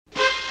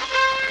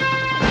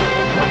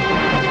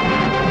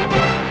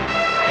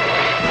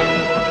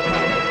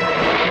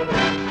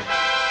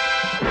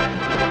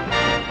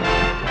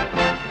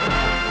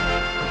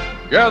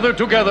gathered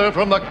together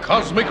from the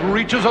cosmic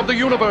reaches of the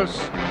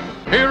universe,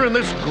 here in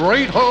this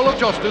great hall of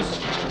justice,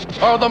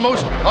 are the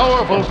most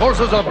powerful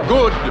forces of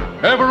good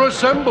ever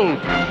assembled.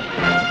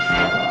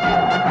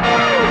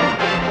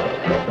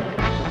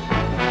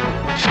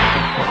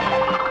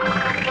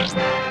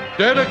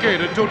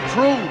 Dedicated to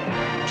truth,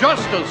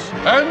 justice,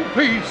 and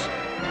peace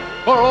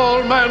for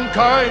all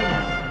mankind.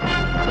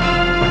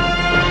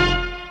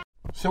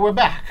 So we're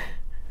back,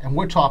 and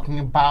we're talking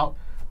about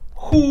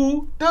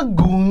who the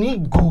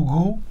Goonie Goo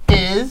Goo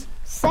is.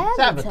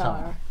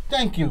 Savitar.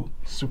 Thank you,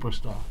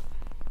 Superstar.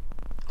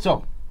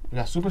 So, we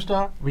got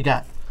Superstar, we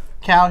got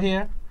Cal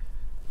here,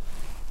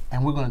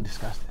 and we're going to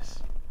discuss this.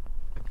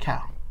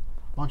 Cal,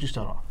 why don't you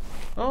start off?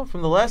 Oh,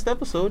 from the last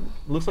episode,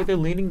 looks like they're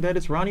leaning that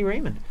it's Ronnie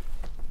Raymond.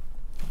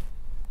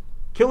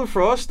 Killer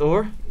Frost,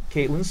 or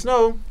Caitlin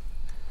Snow,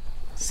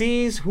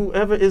 sees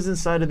whoever is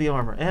inside of the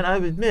armor. And I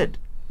admit,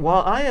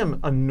 while I am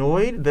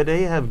annoyed that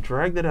they have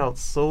dragged it out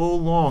so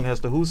long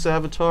as to who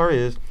Savitar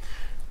is,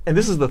 and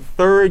this is the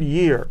third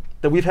year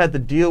that we've had to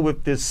deal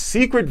with this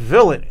secret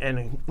villain,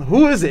 and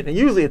who is it? And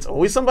usually it's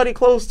always somebody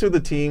close to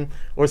the team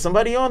or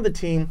somebody on the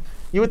team.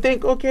 You would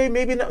think, okay,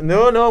 maybe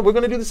no, we're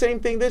going to do the same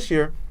thing this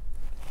year.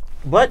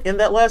 But in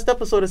that last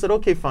episode, I said,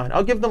 okay, fine.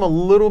 I'll give them a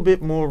little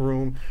bit more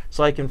room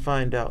so I can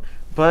find out.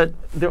 But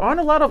there aren't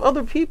a lot of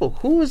other people.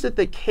 Who is it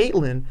that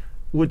Caitlin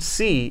would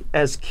see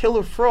as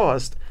Killer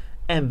Frost,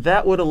 and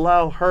that would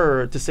allow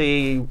her to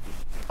say,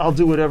 I'll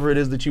do whatever it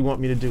is that you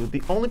want me to do?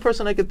 The only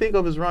person I could think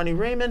of is Ronnie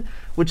Raymond,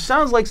 which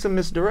sounds like some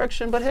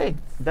misdirection, but hey,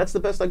 that's the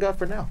best I got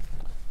for now.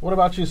 What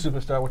about you,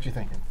 Superstar? What you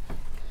thinking?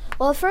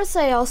 Well, at first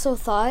I also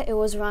thought it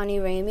was Ronnie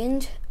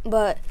Raymond,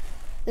 but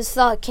this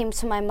thought came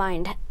to my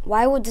mind.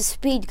 Why would the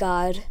Speed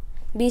God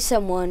be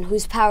someone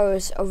whose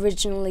powers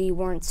originally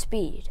weren't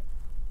speed?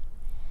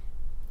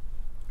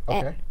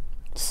 Okay.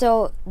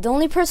 So the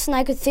only person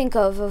I could think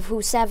of who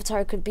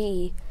Savitar could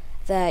be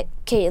that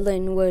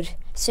Caitlin would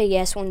say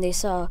yes when they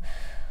saw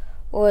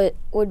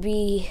would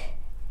be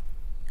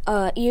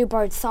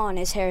Eobard Thawne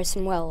as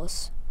Harrison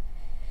Wells.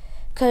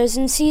 Because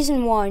in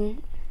Season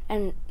 1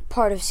 and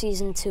part of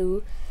Season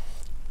 2,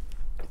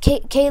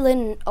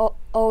 Caitlin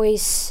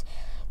always...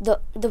 The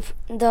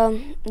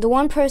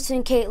one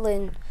person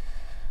Caitlin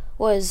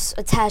was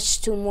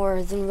attached to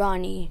more than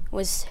Ronnie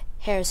was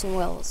Harrison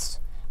Wells.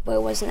 But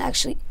it wasn't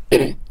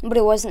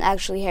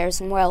actually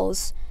Harrison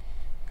Wells,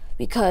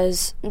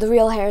 because the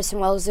real Harrison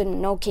Wells didn't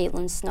know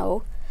Caitlin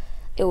Snow.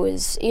 It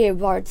was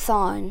Eobard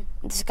Thawne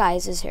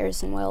disguised as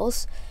Harrison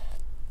Wells.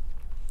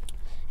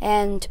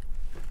 And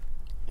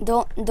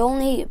the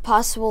only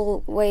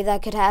possible way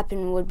that could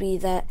happen would be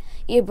that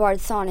Eobard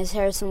Thawne as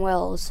Harrison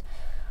Wells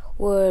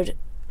would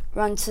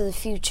run to the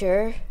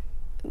future,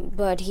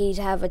 but he'd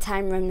have a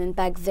time remnant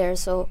back there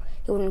so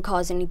it wouldn't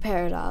cause any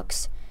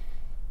paradox.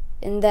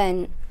 And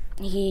then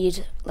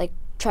he'd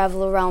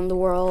travel around the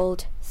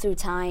world through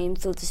time,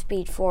 through the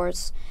Speed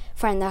Force,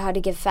 find out how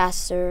to get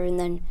faster, and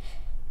then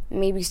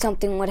maybe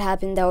something would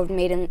happen that would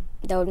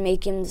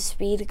make him the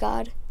Speed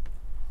God.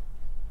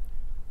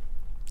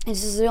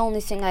 This is the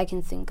only thing I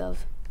can think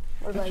of.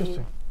 What about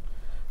you?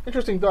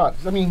 Interesting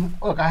thoughts. I mean,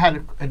 look,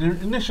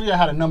 initially I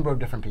had a number of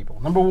different people.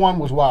 Number one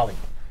was Wally.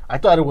 I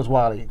thought it was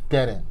Wally,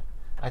 dead end.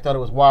 I thought it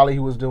was Wally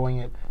who was doing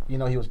it. You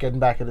know, he was getting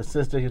back at his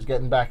sister. He was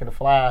getting back at the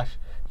Flash.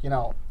 You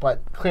know,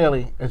 but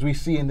clearly, as we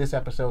see in this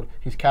episode,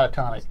 he's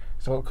catatonic,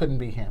 so it couldn't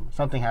be him.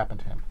 Something happened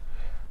to him.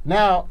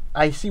 Now,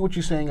 I see what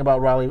you're saying about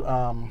Ronnie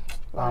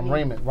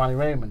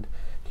Raymond.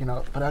 You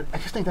know, but I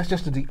just think that's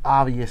just the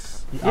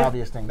obvious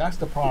thing. That's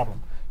the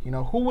problem. You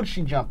know, who would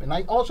she jump? And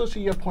I also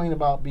see your point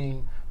about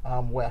being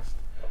West,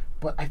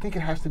 but I think it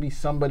has to be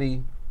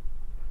somebody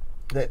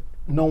that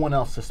no one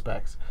else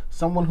suspects.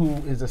 Someone who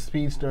is a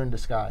speedster in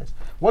disguise.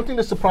 One thing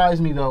that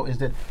surprised me, though, is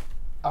that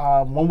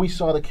when we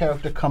saw the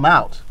character come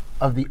out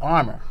of the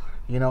armor,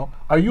 you know,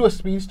 are you a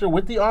speedster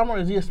with the armor?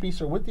 Is he a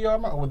speedster with the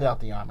armor or without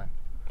the armor?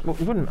 Well,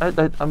 it wouldn't. I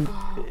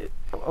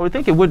would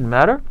think it wouldn't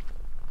matter.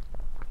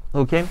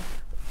 Okay,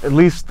 at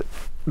least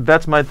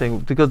that's my thing,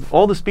 because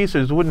all the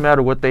speedsters, wouldn't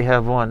matter what they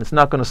have on. It's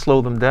not going to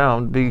slow them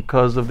down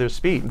because of their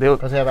speed.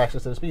 Because they have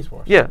access to the Speed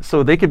Force. Yeah,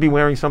 so they could be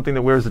wearing something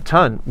that wears a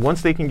ton.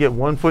 Once they can get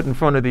one foot in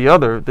front of the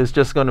other, there's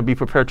just going to be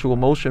perpetual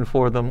motion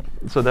for them.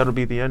 So that'll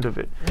be the end of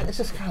it. Yeah, it's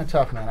just kind of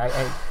tough, man.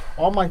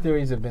 All my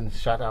theories have been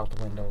shot out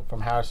the window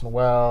from Harrison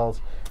Wells.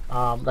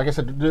 Like I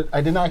said,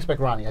 I did not expect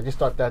Ronnie. I just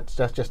thought that's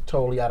just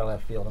totally out of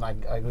left field, and I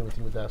agree with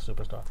you with that,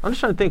 Superstar. I'm just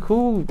trying to think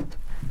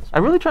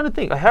I'm really trying to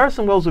think.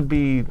 Harrison Wells would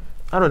be,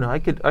 I don't know, I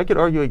could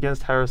argue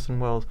against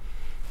Harrison Wells.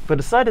 But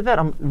aside of that,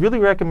 I'm really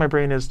racking my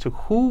brain as to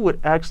who would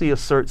actually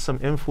assert some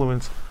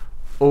influence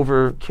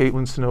over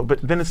Caitlin Snow.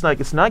 But then it's not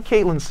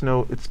Caitlin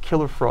Snow, it's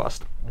Killer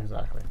Frost.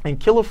 Exactly. And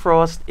Killer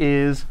Frost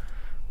is,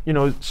 you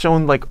know,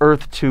 shown like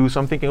Earth 2,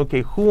 so I'm thinking,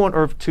 okay, who on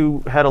Earth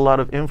 2 had a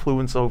lot of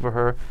influence over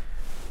her?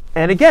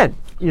 And again,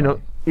 it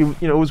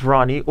was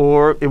Ronnie,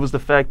 or it was the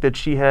fact that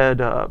she had,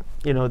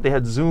 they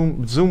had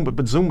Zoom,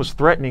 but Zoom was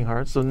threatening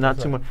her, so not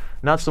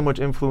so much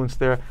influence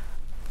there.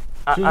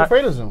 She's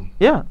afraid of Zoom.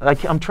 Yeah,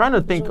 I'm trying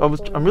to think.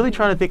 I'm really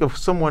trying to think of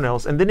someone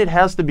else, and then it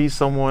has to be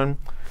someone.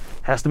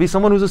 Has to be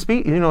someone who's a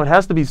speed. You know, it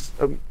has to be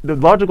the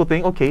logical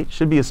thing. Okay, it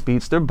should be a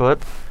speedster,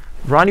 but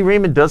Ronnie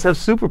Raymond does have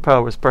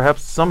superpowers.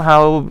 Perhaps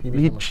somehow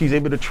she's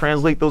able to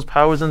translate those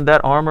powers in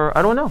that armor.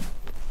 I don't know.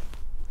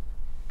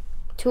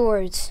 2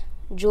 words: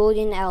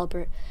 Julian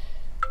Albert.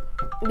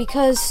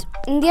 Because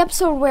in the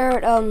episode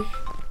where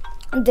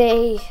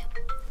they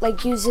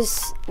like use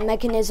this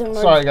mechanism.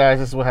 Sorry guys,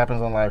 this is what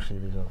happens on live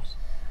TV shows.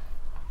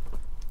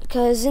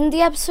 Because in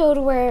the episode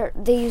where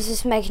they use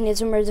this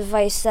mechanism or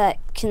device that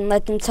can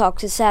let them talk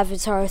to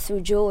Savitar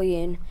through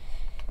Julian,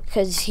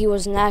 because he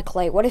was an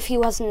acolyte. What if he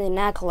wasn't an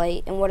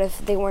acolyte, and what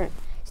if they weren't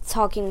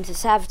talking to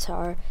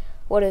Savitar?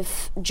 What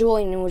if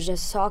Julian was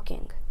just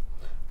talking?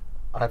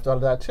 I've thought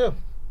of that too.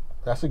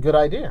 That's a good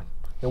idea.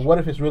 And what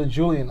if it's really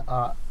Julian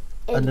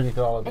underneath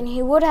all of it? And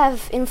he would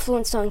have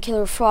influence on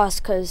Killer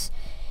Frost, because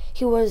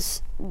he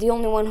was the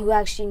only one who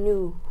actually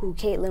knew who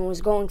Caitlin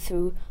was going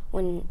through.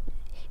 When,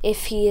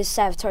 if he is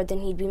Savitar,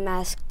 then he'd be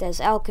masked as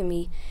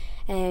Alchemy,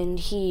 and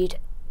he'd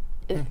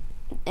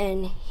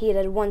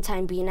at one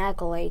time be an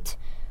acolyte,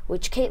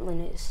 which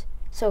Caitlin is.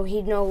 So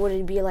he'd know what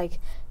it'd be like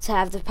to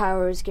have the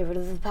powers, get rid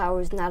of the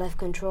powers, not have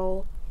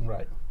control.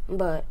 Right.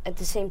 But at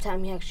the same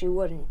time, he actually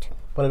wouldn't.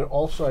 But it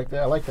also,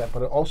 I like that,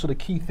 but also the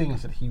key thing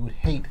is that he would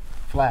hate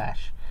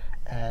Flash,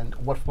 and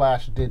what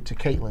Flash did to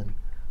Caitlin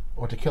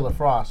or to Killer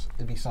Frost,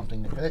 it'd be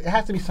something different. It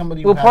has to be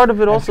somebody who part has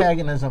of it also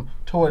antagonism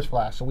towards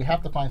Flash. So we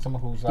have to find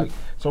someone who's like,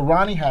 so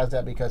Ronnie has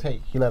that because,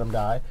 hey, he let him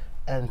die,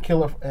 and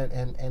Killer,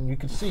 and you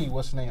can see,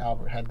 what's his name,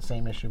 Albert, had the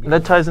same issue.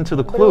 That ties into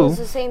the But it clue. was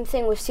the same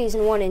thing with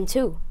season 1 and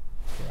 2.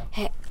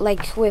 Yeah.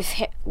 Like with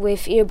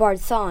Eobard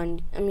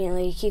Thawne, I mean,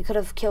 like he could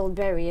have killed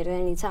Barry at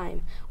any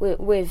time.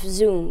 With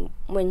Zoom,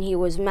 when he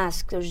was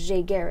masked as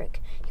Jay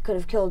Garrick, he could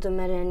have killed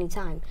him at any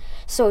time.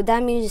 So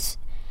that means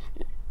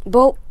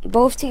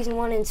both season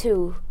 1 and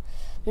 2,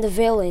 the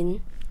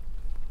villain,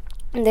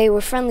 they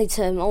were friendly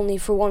to him only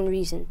for one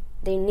reason: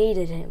 they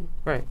needed him.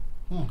 Right.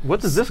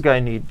 What does this guy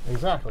need?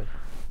 Exactly.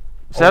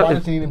 So why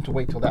does he need him to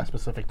wait till that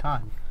specific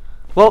time?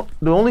 Well,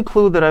 the only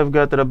clue that I've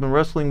got that I've been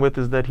wrestling with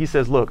is that he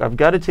says, "Look, I've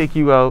got to take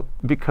you out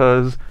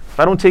because if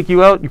I don't take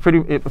you out,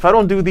 if I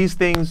don't do these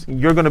things,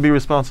 you're going to be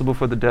responsible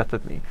for the death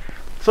of me."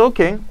 So,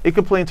 okay, it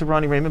could play into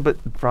Ronnie Raymond, but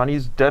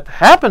Ronnie's death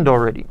happened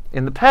already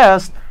in the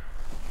past.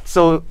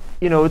 So,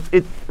 you know,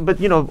 but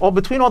you know,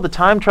 between all the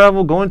time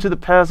travel, going to the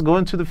past,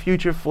 going to the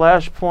future,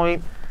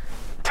 Flashpoint,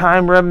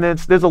 time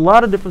remnants, there's a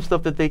lot of different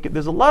stuff that they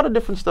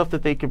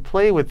could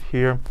play with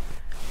here.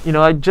 You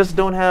know, I just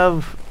don't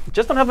have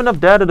enough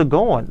data to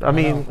go on. I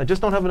mean, I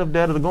just don't have enough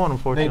data to go on,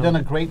 unfortunately. They've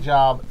done a great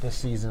job this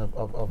season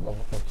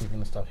of keeping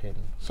the stuff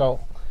hidden. So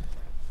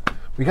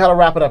we gotta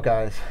wrap it up,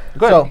 guys.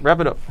 Go ahead, wrap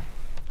it up.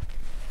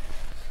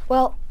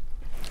 Well,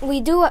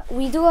 we do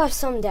have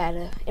some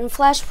data. In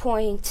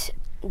Flashpoint,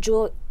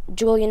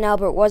 Julian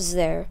Albert was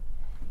there.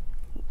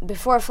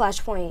 Before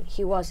Flashpoint,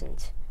 he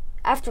wasn't.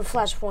 After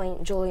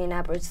Flashpoint, Julian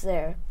Albert's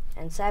there,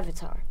 and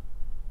Savitar.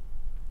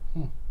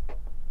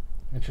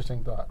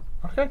 Interesting thought.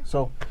 Okay,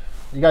 so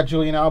you got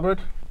Julian Albert,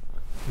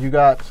 you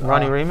got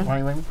Ronnie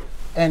Raymond,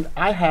 and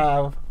I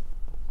have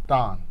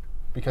Don,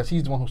 because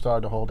he's the one who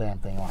started the whole damn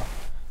thing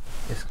off.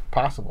 It's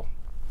possible.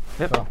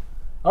 Yep. So,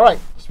 all right,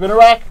 Spinner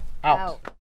Rack out.